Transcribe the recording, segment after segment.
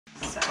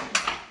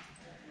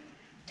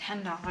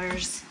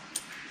$10.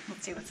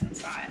 Let's see what's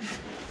inside.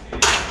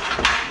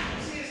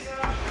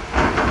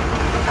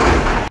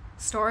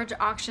 Storage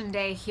auction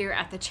day here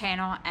at the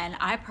channel, and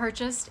I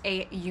purchased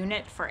a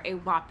unit for a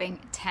whopping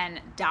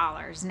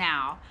 $10.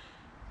 Now,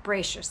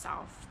 brace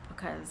yourself,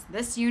 because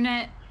this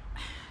unit,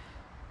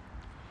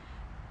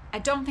 I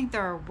don't think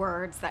there are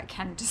words that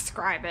can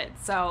describe it,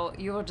 so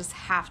you will just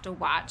have to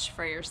watch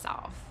for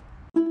yourself.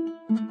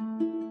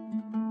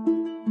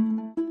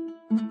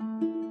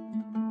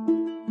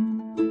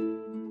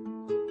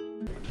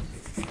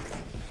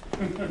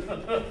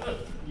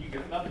 You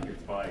get nothing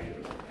gets by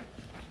you.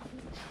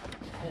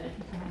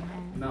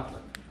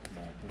 Nothing.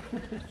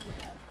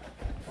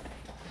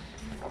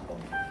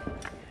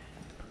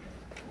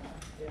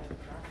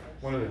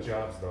 One of the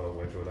jobs though,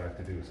 which what I have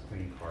to do is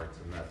clean carts,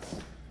 and that's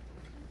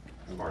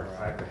hard.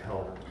 I have to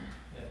help.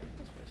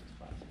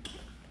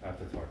 I have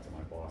to talk to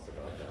my boss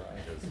about that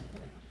because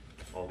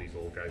all these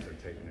old guys are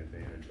taking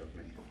advantage of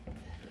me,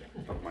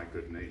 of my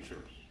good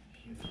nature.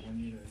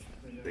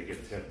 They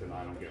get tipped and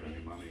I don't get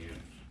any money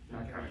and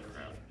that kind of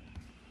crap.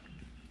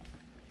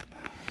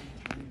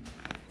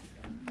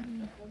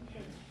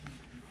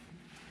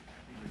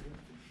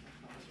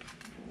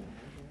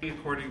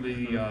 According to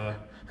the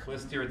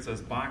list here, it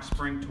says box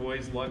spring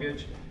toys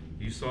luggage.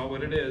 You saw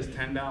what it is,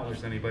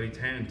 $10. Anybody?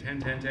 10, 10,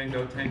 10, 10,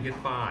 go 10, get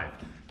 5.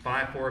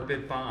 5 for a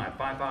bid, 5,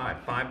 5,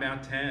 5, 5 now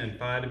 10,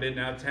 5 to bid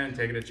now 10,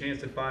 taking a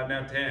chance at 5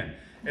 now 10.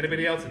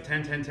 Anybody else at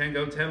 10, 10, 10,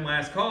 go 10,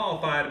 last call,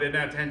 5 to bid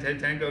now 10, 10,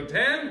 10, go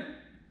 10.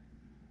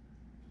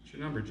 What's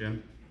your number,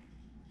 Jim?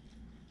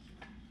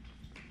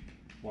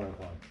 1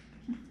 o'clock.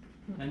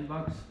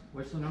 $10.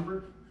 What's the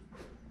number?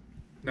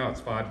 No,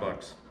 it's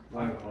 $5.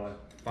 1 o'clock.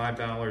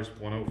 $5,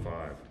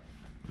 105.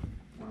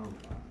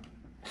 105.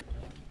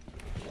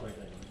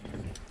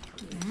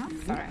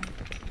 Sorry.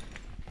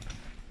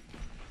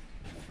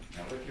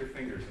 Now lick your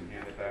fingers and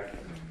hand it back to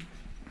me.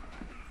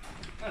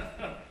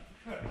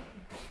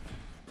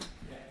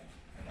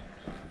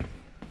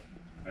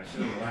 I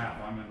shouldn't laugh,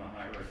 I'm in the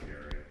high risk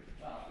area.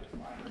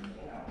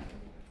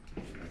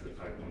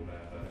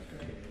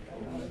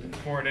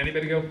 Ford,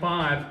 anybody go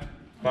 5?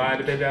 5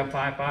 to bid down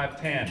 5,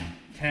 5, 10.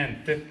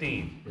 10,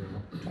 15,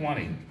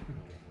 20.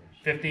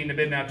 15 to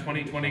bid now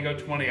 20, 20, go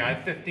 20. I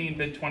have 15,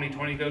 bid 20,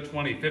 20, go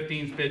 20.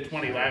 15's bid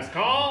 20, last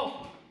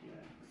call.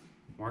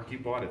 Mark, you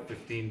bought it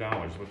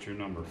 $15. What's your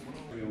number?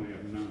 We only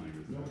have 9.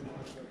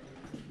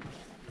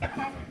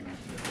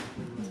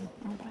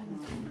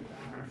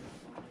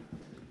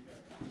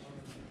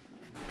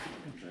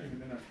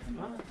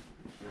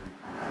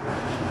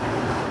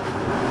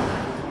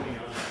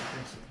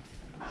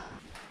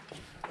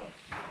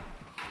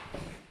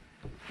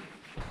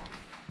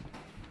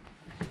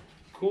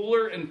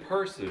 Cooler and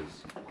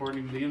purses,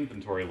 according to the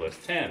inventory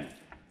list, 10.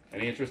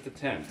 Any interest at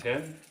 10?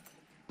 10?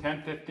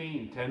 10,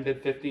 15. 10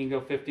 bid 15, go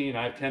 15.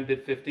 I have 10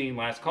 bid 15,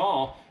 last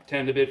call.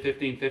 10 to bid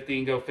 15,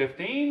 15, go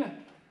 15.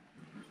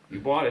 You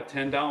bought it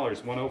 $10,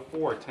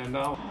 104, $10.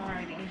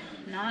 Alrighty,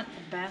 not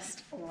the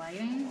best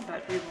lighting,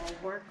 but we will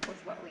work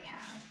with what we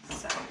have.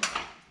 So,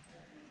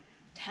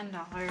 $10.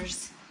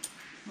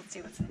 Let's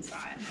see what's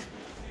inside.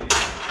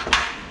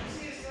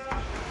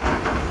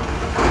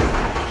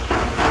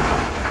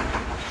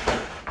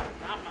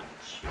 Not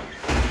much.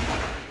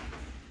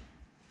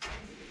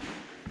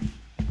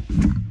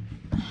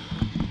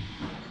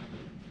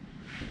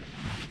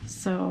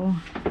 So,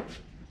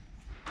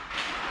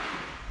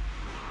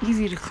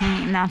 easy to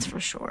clean, that's for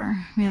sure.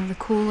 We have the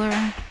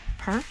cooler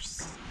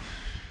purse.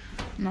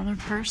 Another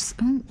purse.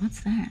 Oh,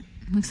 what's that?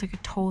 Looks like a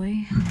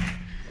toy.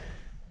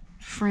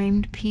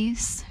 Framed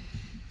piece.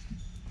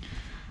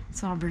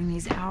 So I'll bring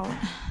these out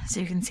so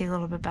you can see a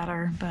little bit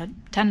better, but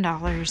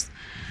 $10.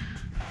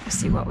 We'll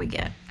see what we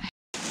get.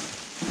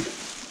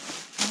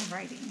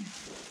 Alrighty.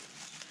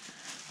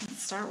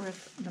 Let's start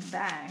with the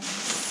bags.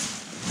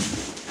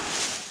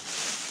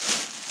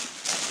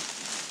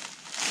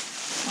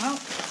 Well,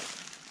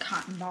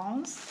 cotton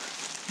balls.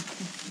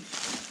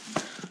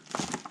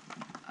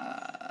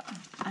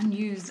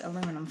 Unused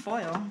aluminum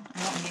foil.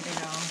 I don't need to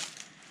go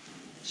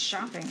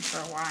shopping for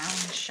a while.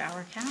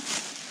 Shower cap.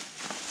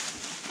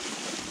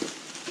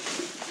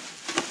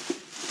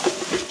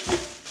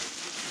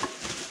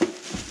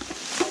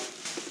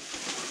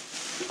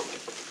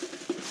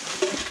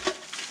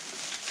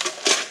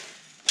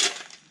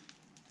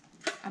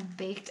 A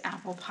baked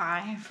apple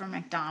pie from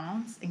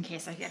McDonald's in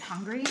case I get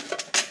hungry.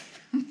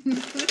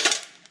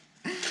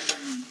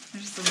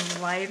 There's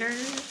some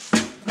lighters.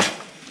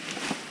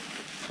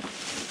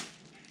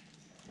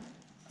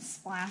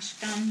 Splash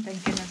gun,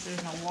 thank goodness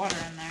there's no water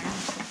in there.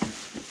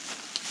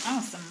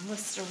 Oh, some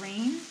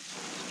Listerine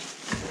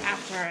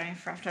after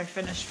I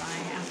finish my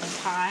apple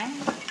pie.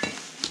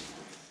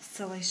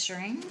 Silly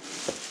string.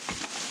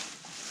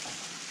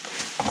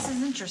 This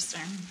is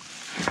interesting.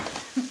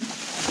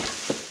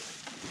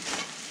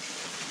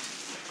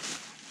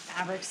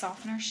 Fabric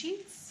softener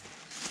sheets.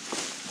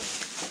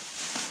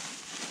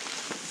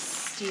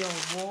 Steel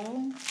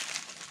wool.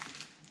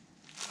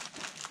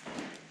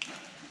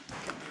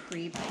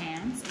 Capri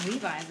pants.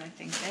 Levi's, I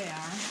think they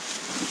are.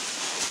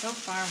 So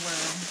far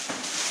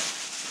we're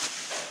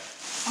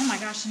Oh my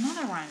gosh,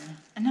 another one.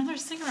 Another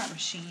cigarette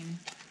machine.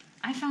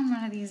 I found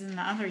one of these in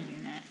the other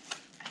unit.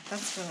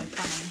 That's really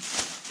funny.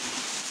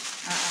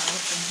 Uh-oh,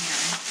 what's in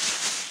here?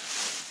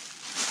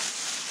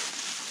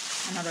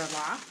 Another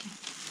lock.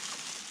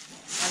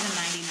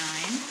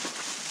 $7.99.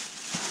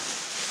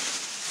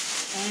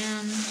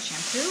 And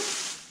shampoo.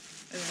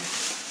 Ugh.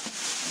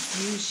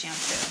 Used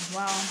shampoo.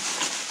 Well,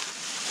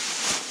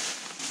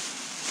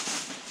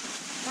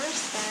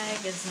 first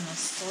bag is an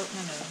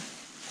assortment of,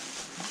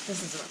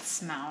 this is what it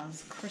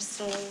smells,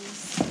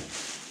 crystals.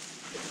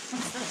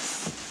 What's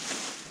this?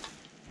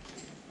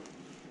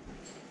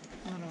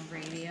 A little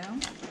radio.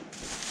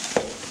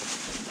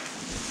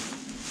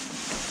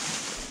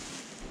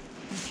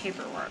 And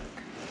paperwork.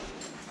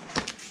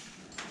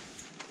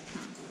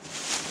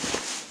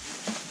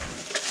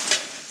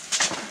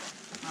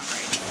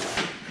 Alright.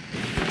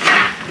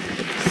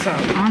 So,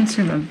 on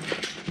to the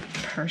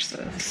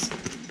purses.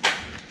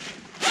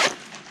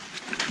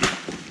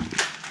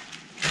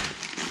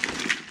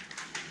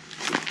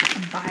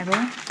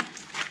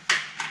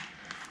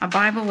 A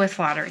Bible with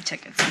lottery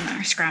tickets in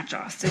there. Scratch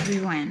offs. Did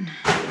we win?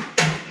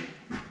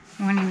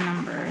 Winning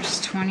numbers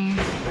 20.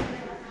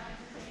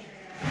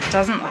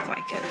 Doesn't look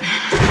like it.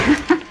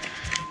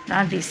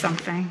 That'd be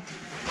something.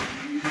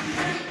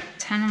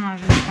 10,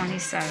 11,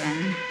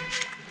 27.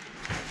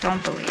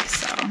 Don't believe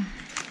so.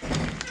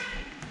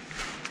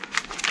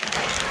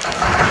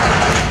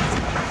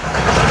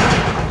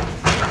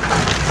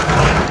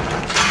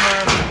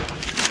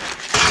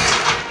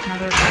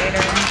 Another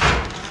lighter.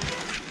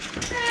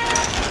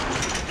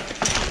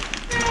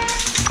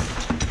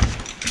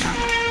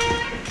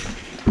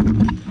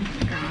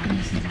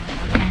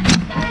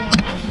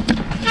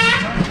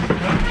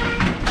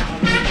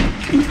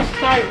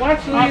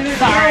 Watch the Oh,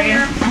 sorry.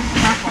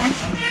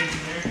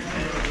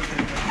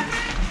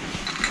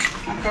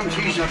 How come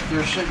she's up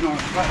there sitting on a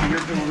button, you're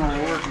doing all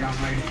the work, young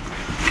lady?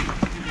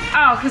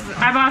 Oh, because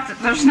I bought it.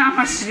 There's not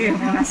much to do in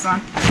this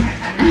one.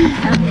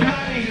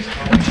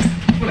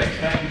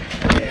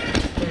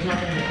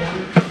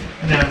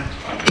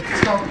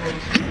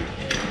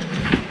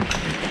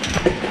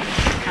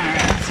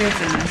 Alright, let's see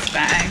what's in this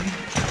bag.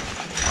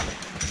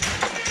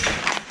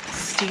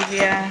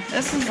 Stevia.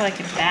 This is like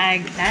a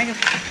bag of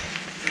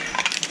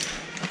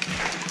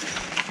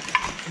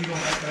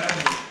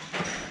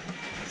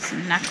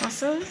some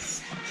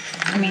necklaces.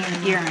 I mean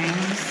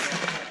earrings.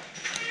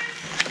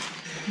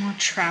 More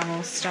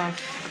travel stuff.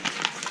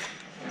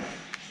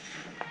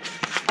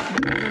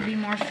 There'll be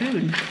more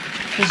food.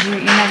 Because you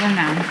never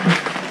know.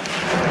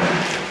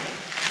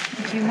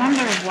 If you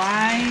wonder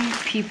why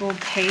people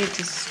pay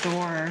to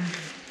store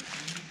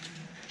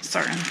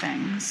certain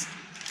things,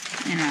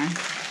 you know.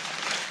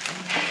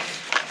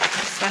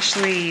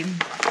 Especially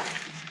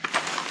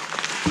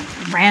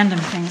random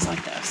things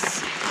like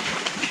this.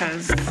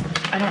 Because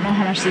I don't know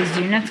how much these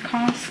units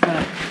cost,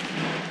 but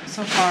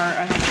so far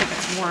I don't think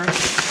it's worth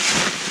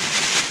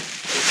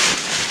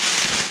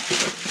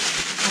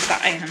what the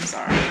items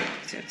are.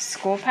 So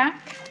school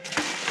pack,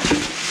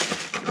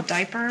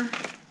 diaper,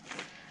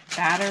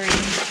 battery,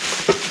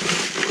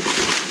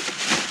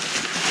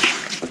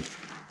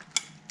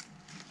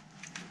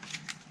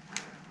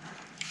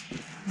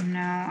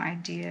 no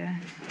idea,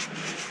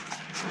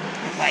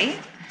 light.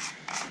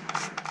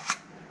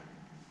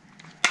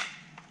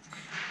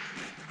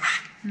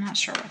 I'm not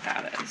sure what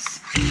that is.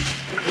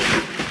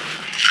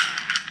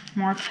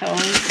 More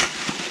pills.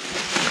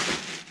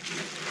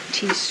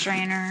 Tea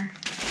strainer.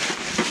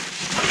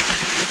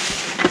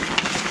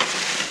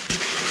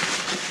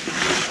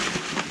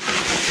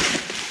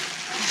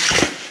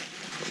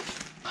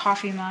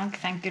 Coffee mug.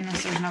 Thank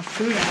goodness there's no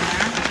food in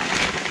there.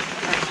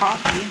 Or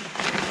coffee.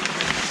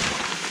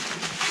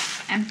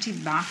 Empty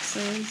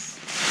boxes.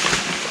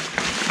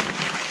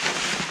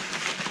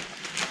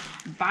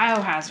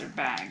 Biohazard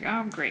bag.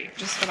 Oh, great.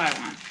 Just what I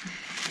want.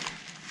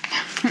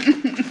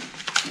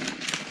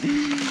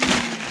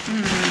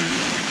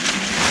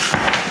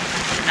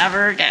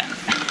 Never again.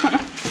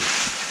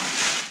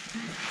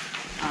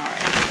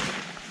 Alright.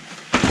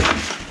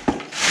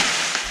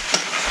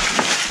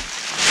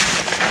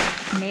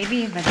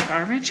 Maybe the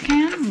garbage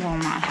can will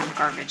not have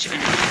garbage in it.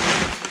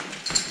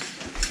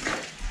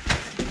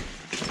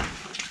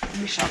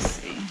 We shall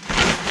see.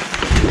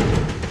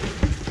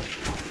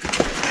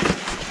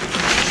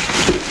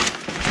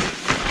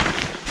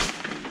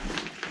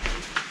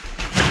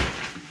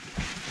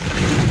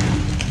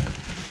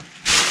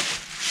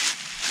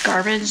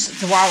 Garbage,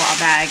 the Wawa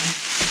bag.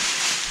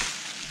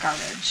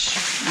 Garbage.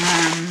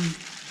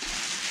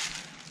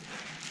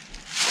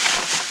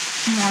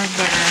 More of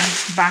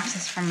their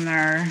boxes from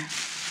their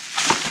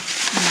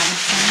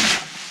medicine.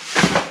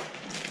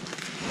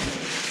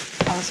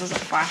 Oh, this was a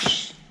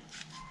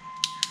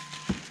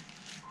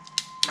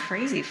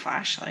crazy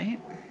flashlight.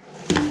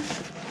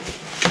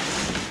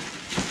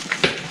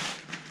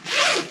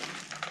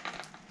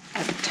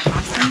 A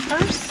tossing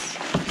purse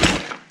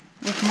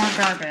with more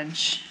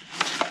garbage.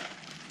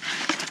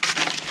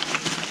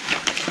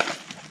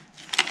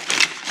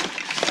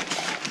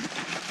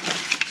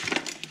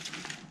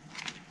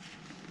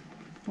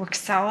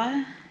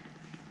 Waxella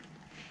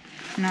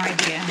No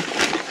idea.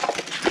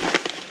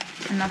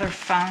 Another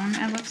phone,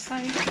 it looks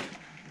like.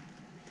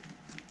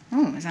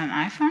 Ooh, is that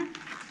an iPhone?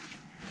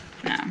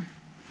 No.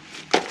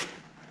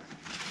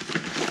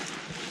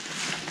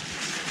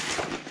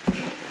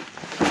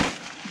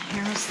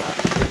 Here's the,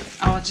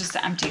 oh, it's just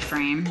an empty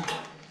frame.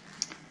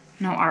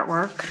 No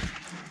artwork.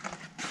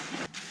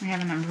 We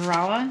have an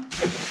umbrella.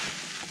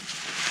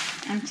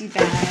 Empty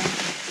bag.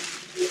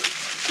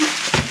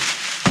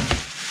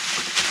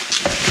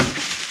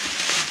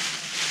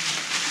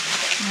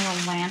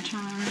 Little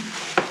lantern.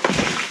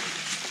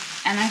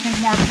 And I think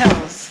more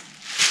pills.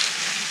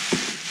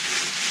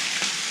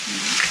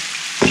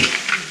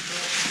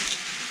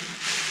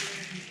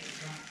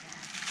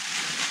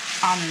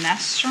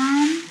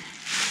 Omnestron?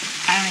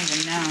 I don't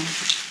even know.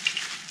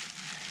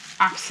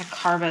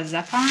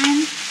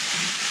 Oxycarbazepine?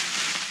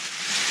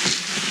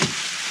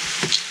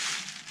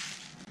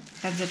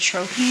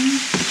 Benzotropine?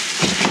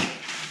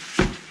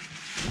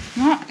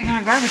 Well, I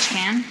got a garbage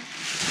can.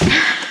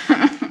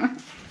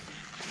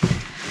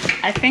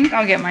 I think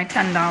I'll get my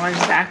 $10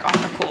 back on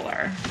the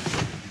cooler.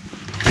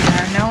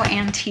 There are no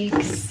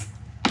antiques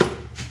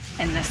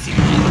in this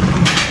unit.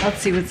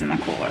 Let's see what's in the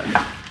cooler.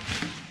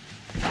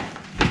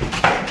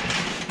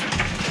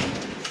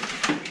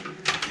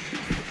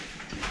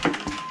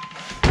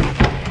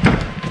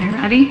 You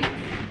ready?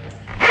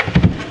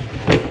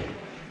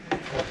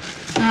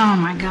 Oh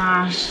my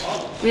gosh.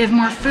 We have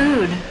more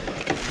food.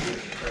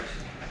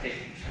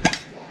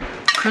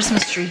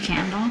 Christmas tree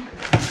candle.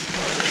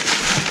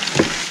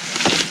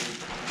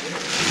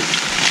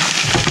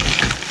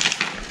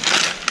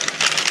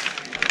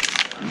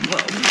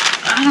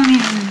 I don't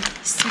even,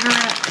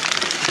 cigarette,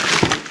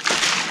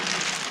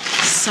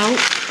 soap,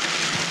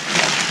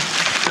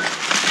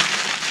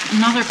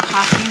 another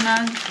coffee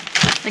mug,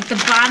 like the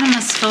bottom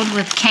is filled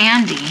with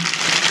candy.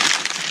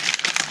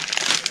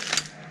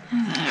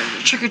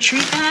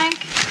 Trick-or-treat bag,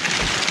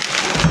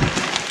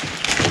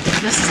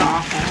 this is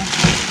awful.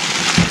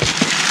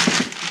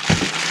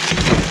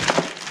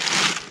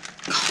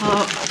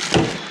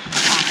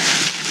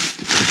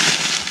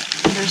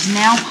 There's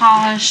nail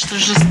polish,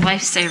 there's just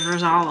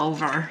lifesavers all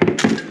over.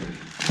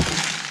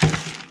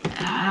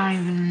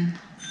 I'm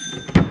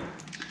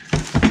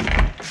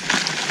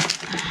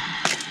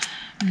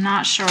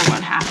not sure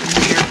what happened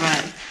here,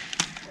 but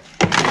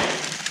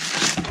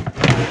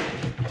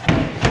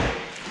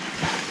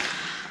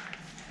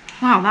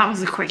wow, that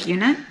was a quick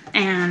unit.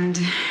 And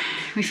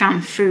we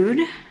found food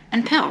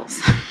and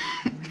pills.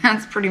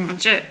 That's pretty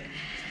much it.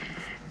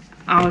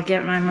 I'll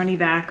get my money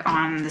back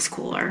on this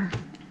cooler.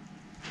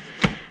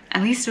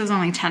 At least it was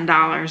only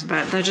 $10,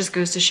 but that just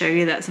goes to show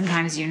you that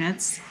sometimes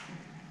units,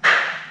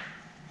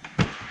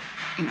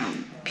 you know,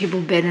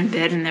 people bid and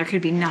bid and there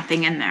could be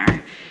nothing in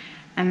there.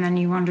 And then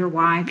you wonder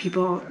why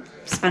people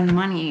spend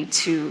money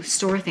to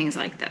store things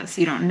like this.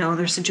 You don't know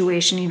their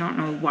situation, you don't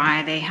know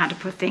why they had to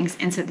put things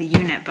into the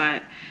unit,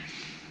 but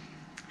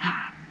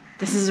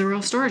this is a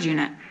real storage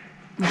unit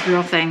with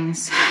real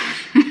things.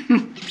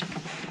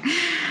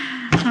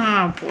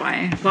 Oh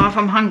boy. Well, if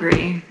I'm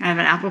hungry, I have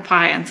an apple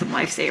pie and some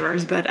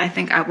lifesavers, but I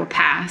think I will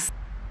pass.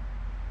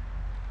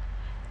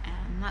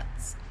 And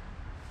let's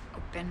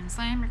open and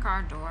slam your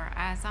car door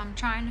as I'm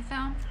trying to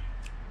film.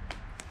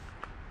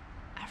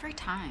 Every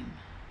time.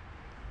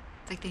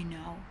 It's like they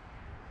know.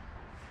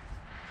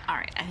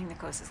 Alright, I think the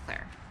coast is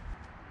clear.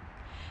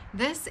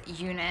 This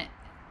unit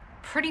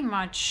pretty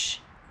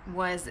much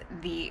was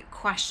the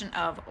question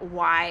of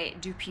why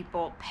do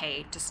people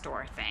pay to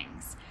store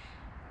things?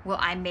 Will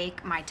I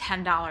make my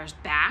 $10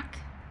 back?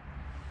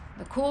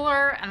 The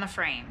cooler and the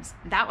frames.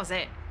 That was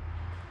it.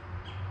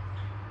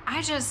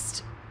 I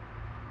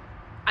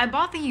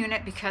bought the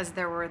unit because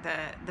there were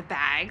the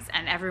bags,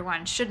 and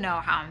everyone should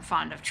know how I'm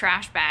fond of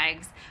trash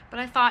bags,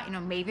 but I thought, you know,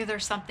 maybe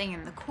there's something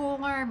in the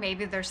cooler,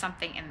 maybe there's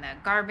something in the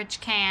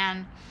garbage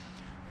can.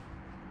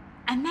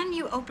 And then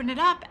you open it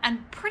up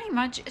and pretty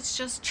much it's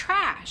just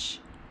trash.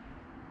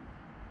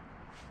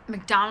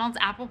 McDonald's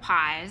apple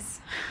pies,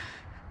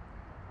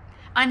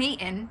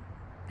 uneaten,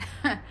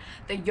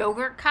 the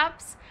yogurt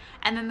cups,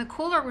 and then the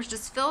cooler was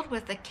just filled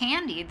with the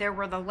candy. There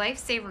were the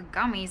Lifesaver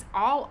gummies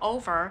all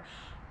over,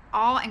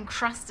 all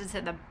encrusted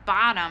to the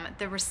bottom.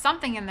 There was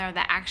something in there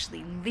that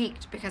actually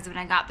leaked because when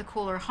I got the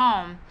cooler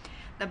home,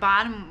 the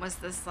bottom was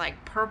this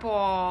like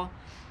purple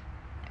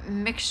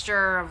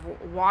mixture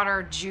of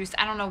water, juice,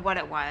 I don't know what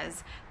it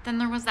was. Then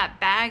there was that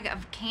bag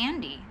of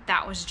candy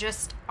that was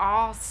just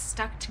all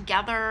stuck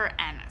together,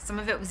 and some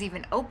of it was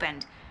even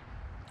opened.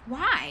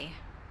 Why?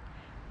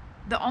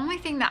 The only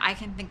thing that I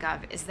can think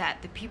of is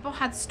that the people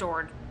had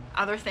stored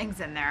other things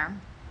in there.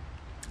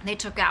 They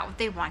took out what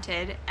they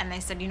wanted and they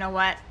said, you know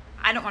what,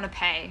 I don't want to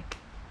pay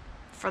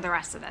for the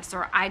rest of this,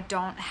 or I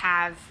don't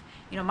have,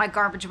 you know, my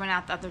garbage went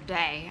out the other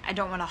day. I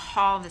don't want to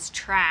haul this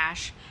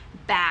trash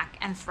back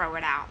and throw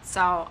it out.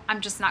 So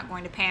I'm just not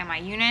going to pay on my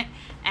unit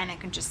and it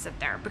can just sit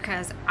there,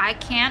 because I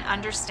can't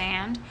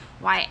understand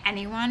why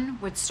anyone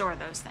would store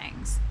those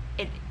things.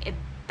 It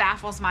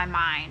baffles my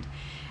mind.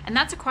 And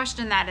that's a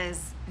question that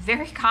is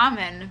very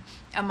common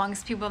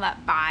amongst people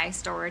that buy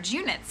storage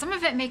units. Some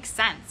of it makes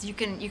sense. You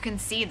can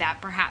see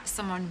that perhaps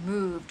someone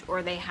moved,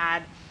 or they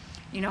had,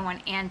 you know,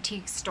 an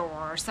antique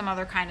store or some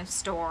other kind of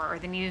store, or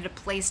they needed a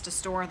place to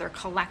store their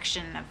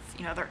collection of,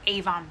 you know, their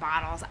Avon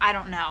bottles. I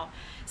don't know.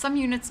 Some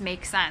units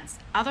make sense.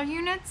 Other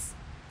units,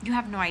 you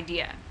have no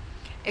idea.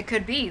 It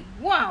could be,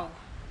 whoa,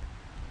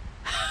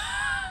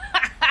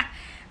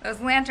 those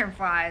lantern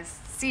flies.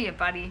 See ya,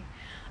 buddy.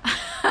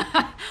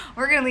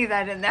 We're gonna leave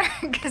that in there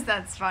because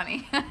that's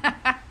funny.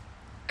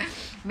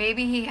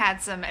 Maybe he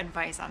had some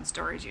advice on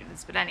storage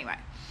units, but anyway,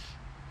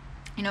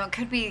 you know, it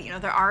could be, you know,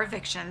 there are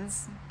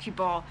evictions.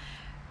 People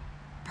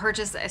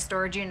purchase a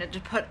storage unit to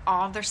put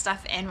all of their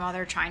stuff in while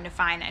they're trying to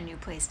find a new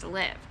place to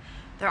live.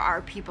 There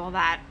are people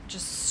that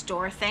just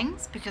store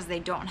things because they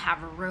don't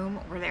have a room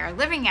where they are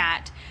living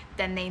at.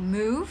 Then they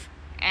move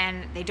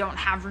and they don't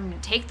have room to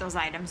take those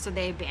items, so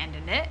they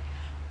abandon it.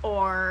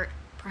 Or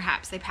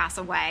perhaps they pass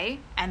away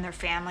and their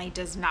family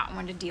does not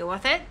want to deal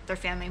with it. Their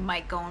family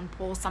might go and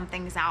pull some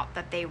things out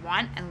that they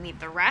want and leave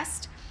the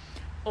rest.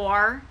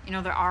 Or, you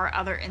know, there are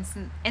other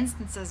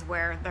instances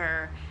where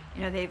they're,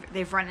 you know,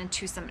 they've run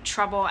into some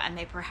trouble and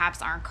they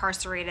perhaps are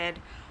incarcerated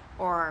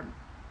or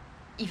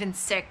even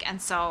sick,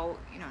 and so,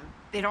 you know,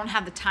 they don't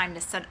have the time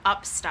to set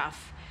up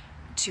stuff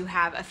to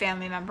have a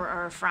family member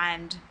or a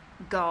friend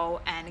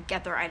go and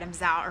get their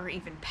items out or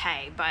even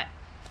pay. But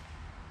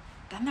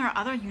then there are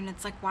other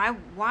units, like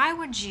why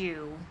would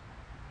you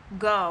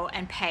go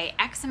and pay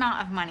X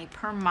amount of money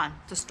per month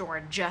to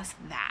store just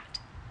that?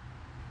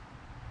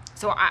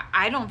 So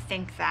I don't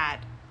think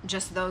that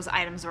just those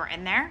items were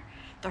in there.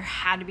 There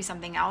had to be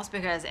something else,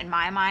 because in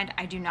my mind,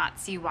 I do not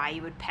see why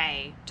you would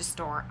pay to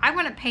store. I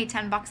wouldn't pay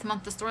 $10 a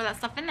month to store that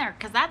stuff in there,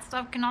 because that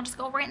stuff can all just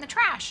go right in the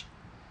trash.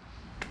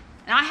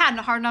 And I had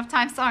a hard enough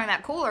time storing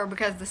that cooler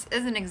because this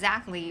isn't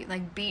exactly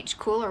like beach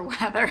cooler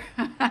weather.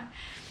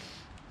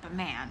 But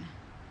man,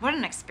 what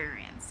an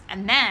experience.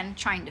 And then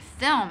trying to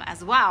film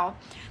as well.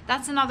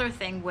 That's another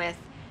thing with,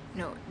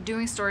 you know,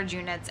 doing storage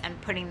units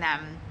and putting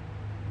them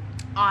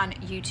on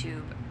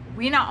YouTube.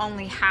 We not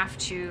only have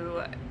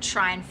to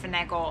try and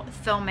finagle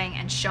filming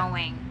and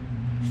showing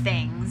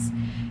things,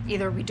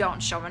 either we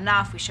don't show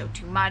enough, we show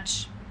too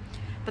much,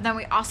 but then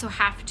we also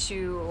have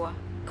to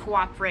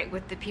cooperate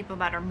with the people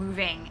that are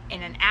moving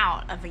in and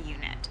out of a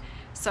unit.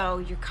 So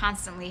you're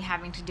constantly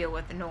having to deal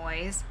with the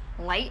noise.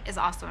 Light is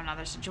also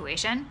another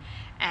situation,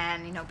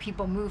 and, you know,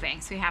 people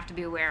moving, so you have to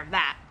be aware of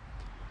that.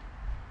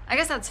 I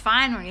guess that's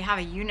fine when you have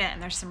a unit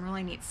and there's some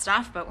really neat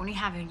stuff, but when you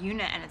have a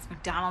unit and it's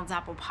McDonald's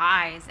apple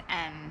pies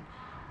and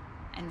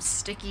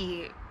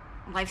sticky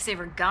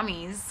Lifesaver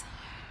gummies,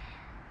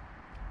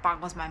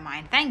 boggles my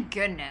mind. Thank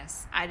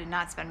goodness I did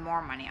not spend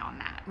more money on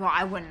that. Well,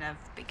 I wouldn't have,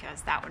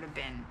 because that would have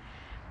been,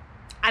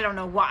 I don't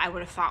know what I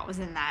would have thought was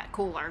in that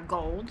cooler.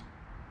 Gold?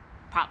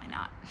 Probably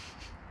not.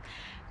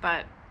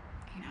 But,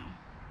 you know,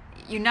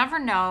 you never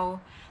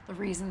know the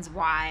reasons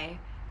why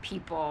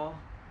people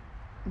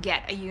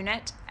get a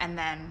unit and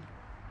then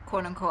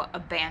quote unquote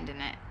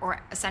abandon it,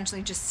 or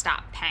essentially just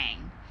stop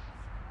paying.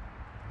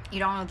 You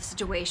don't know the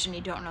situation,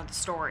 you don't know the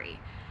story.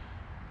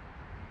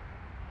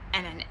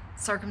 And in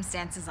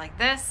circumstances like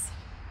this,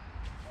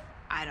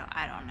 I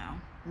don't know.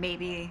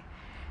 Maybe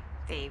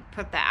they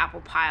put the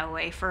apple pie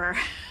away for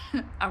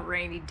a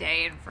rainy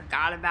day and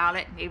forgot about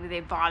it. Maybe they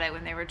bought it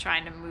when they were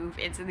trying to move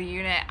into the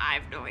unit. I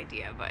have no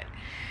idea, but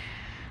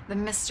the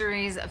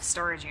mysteries of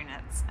storage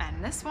units.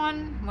 And this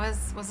one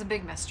was a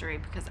big mystery,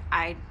 because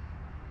I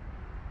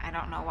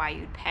don't know why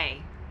you'd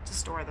pay to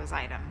store those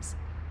items.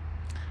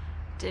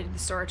 Did the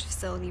storage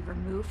facility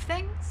remove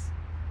things?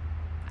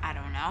 I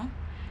don't know.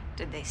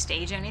 Did they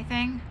stage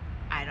anything?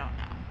 I don't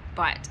know.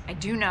 But I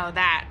do know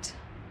that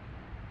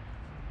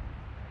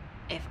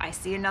if I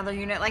see another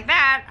unit like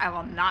that, I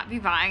will not be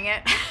buying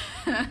it.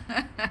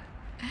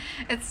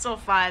 It's still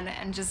fun,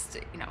 and just,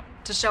 you know,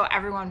 to show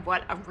everyone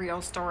what a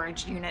real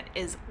storage unit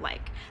is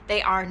like.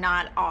 They are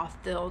not all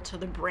filled to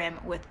the brim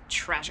with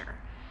treasure.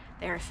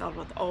 They are filled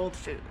with old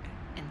food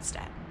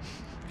instead.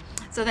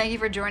 So thank you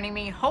for joining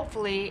me.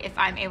 Hopefully, if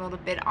I'm able to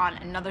bid on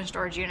another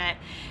storage unit,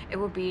 it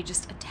will be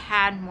just a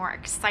tad more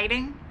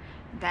exciting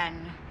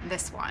than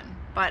this one.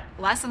 But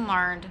lesson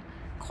learned,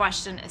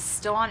 question is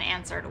still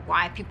unanswered,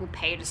 why people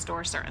pay to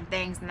store certain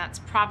things, and that's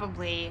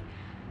probably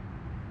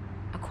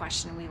a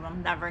question we will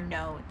never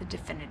know the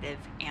definitive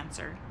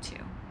answer to.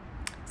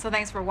 So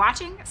thanks for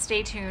watching.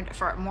 Stay tuned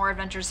for more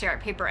adventures here at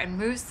Paper and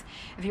Moose.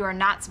 If you are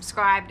not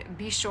subscribed,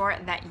 be sure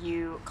that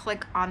you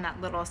click on that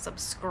little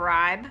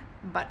subscribe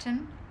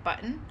button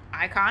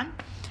icon,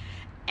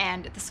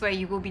 and this way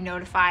you will be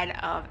notified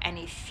of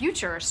any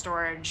future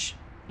storage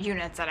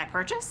units that I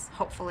purchase.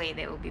 Hopefully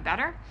they will be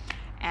better.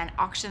 And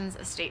auctions,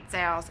 estate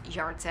sales,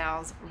 yard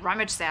sales,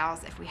 rummage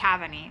sales, if we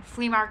have any,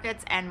 flea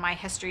markets, and my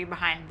history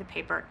behind the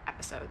paper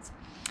episodes.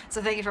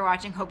 So thank you for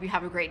watching. Hope you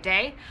have a great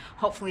day.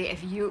 Hopefully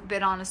if you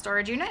bid on a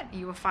storage unit,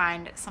 you will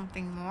find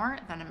something more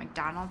than a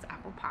McDonald's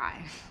apple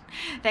pie.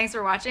 Thanks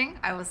for watching.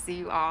 I will see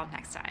you all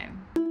next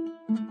time.